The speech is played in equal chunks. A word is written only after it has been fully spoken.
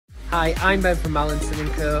Hi, I'm Ben from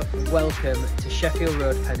Mallinson & Co. Welcome to Sheffield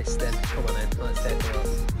Road, Penistone. Come on in, let's take a look.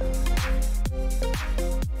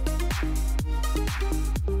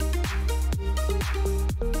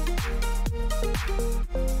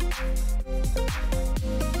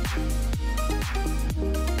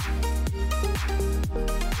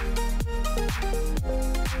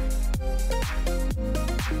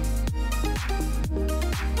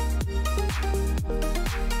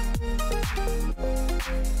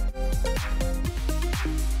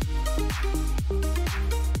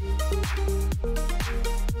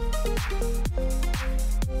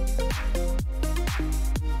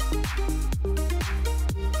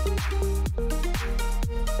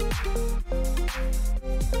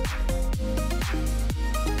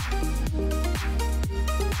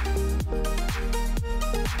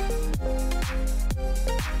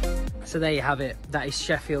 So there you have it, that is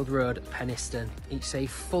Sheffield Road, Penistone. It's a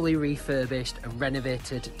fully refurbished and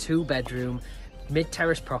renovated 2-bedroom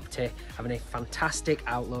mid-terrace property having a fantastic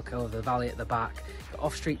outlook over the valley at the back. Got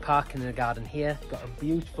off-street parking in the garden here, got a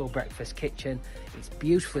beautiful breakfast kitchen, it's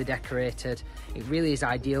beautifully decorated. It really is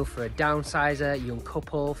ideal for a downsizer, young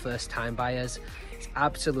couple, first-time buyers. It's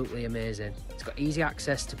absolutely amazing. It's got easy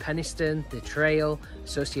access to Penistone, the trail,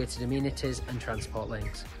 associated amenities and transport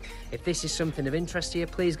links. If this is something of interest to you,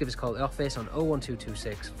 please give us a call at the office on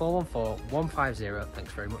 01226 414 150.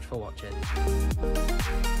 Thanks very much for watching.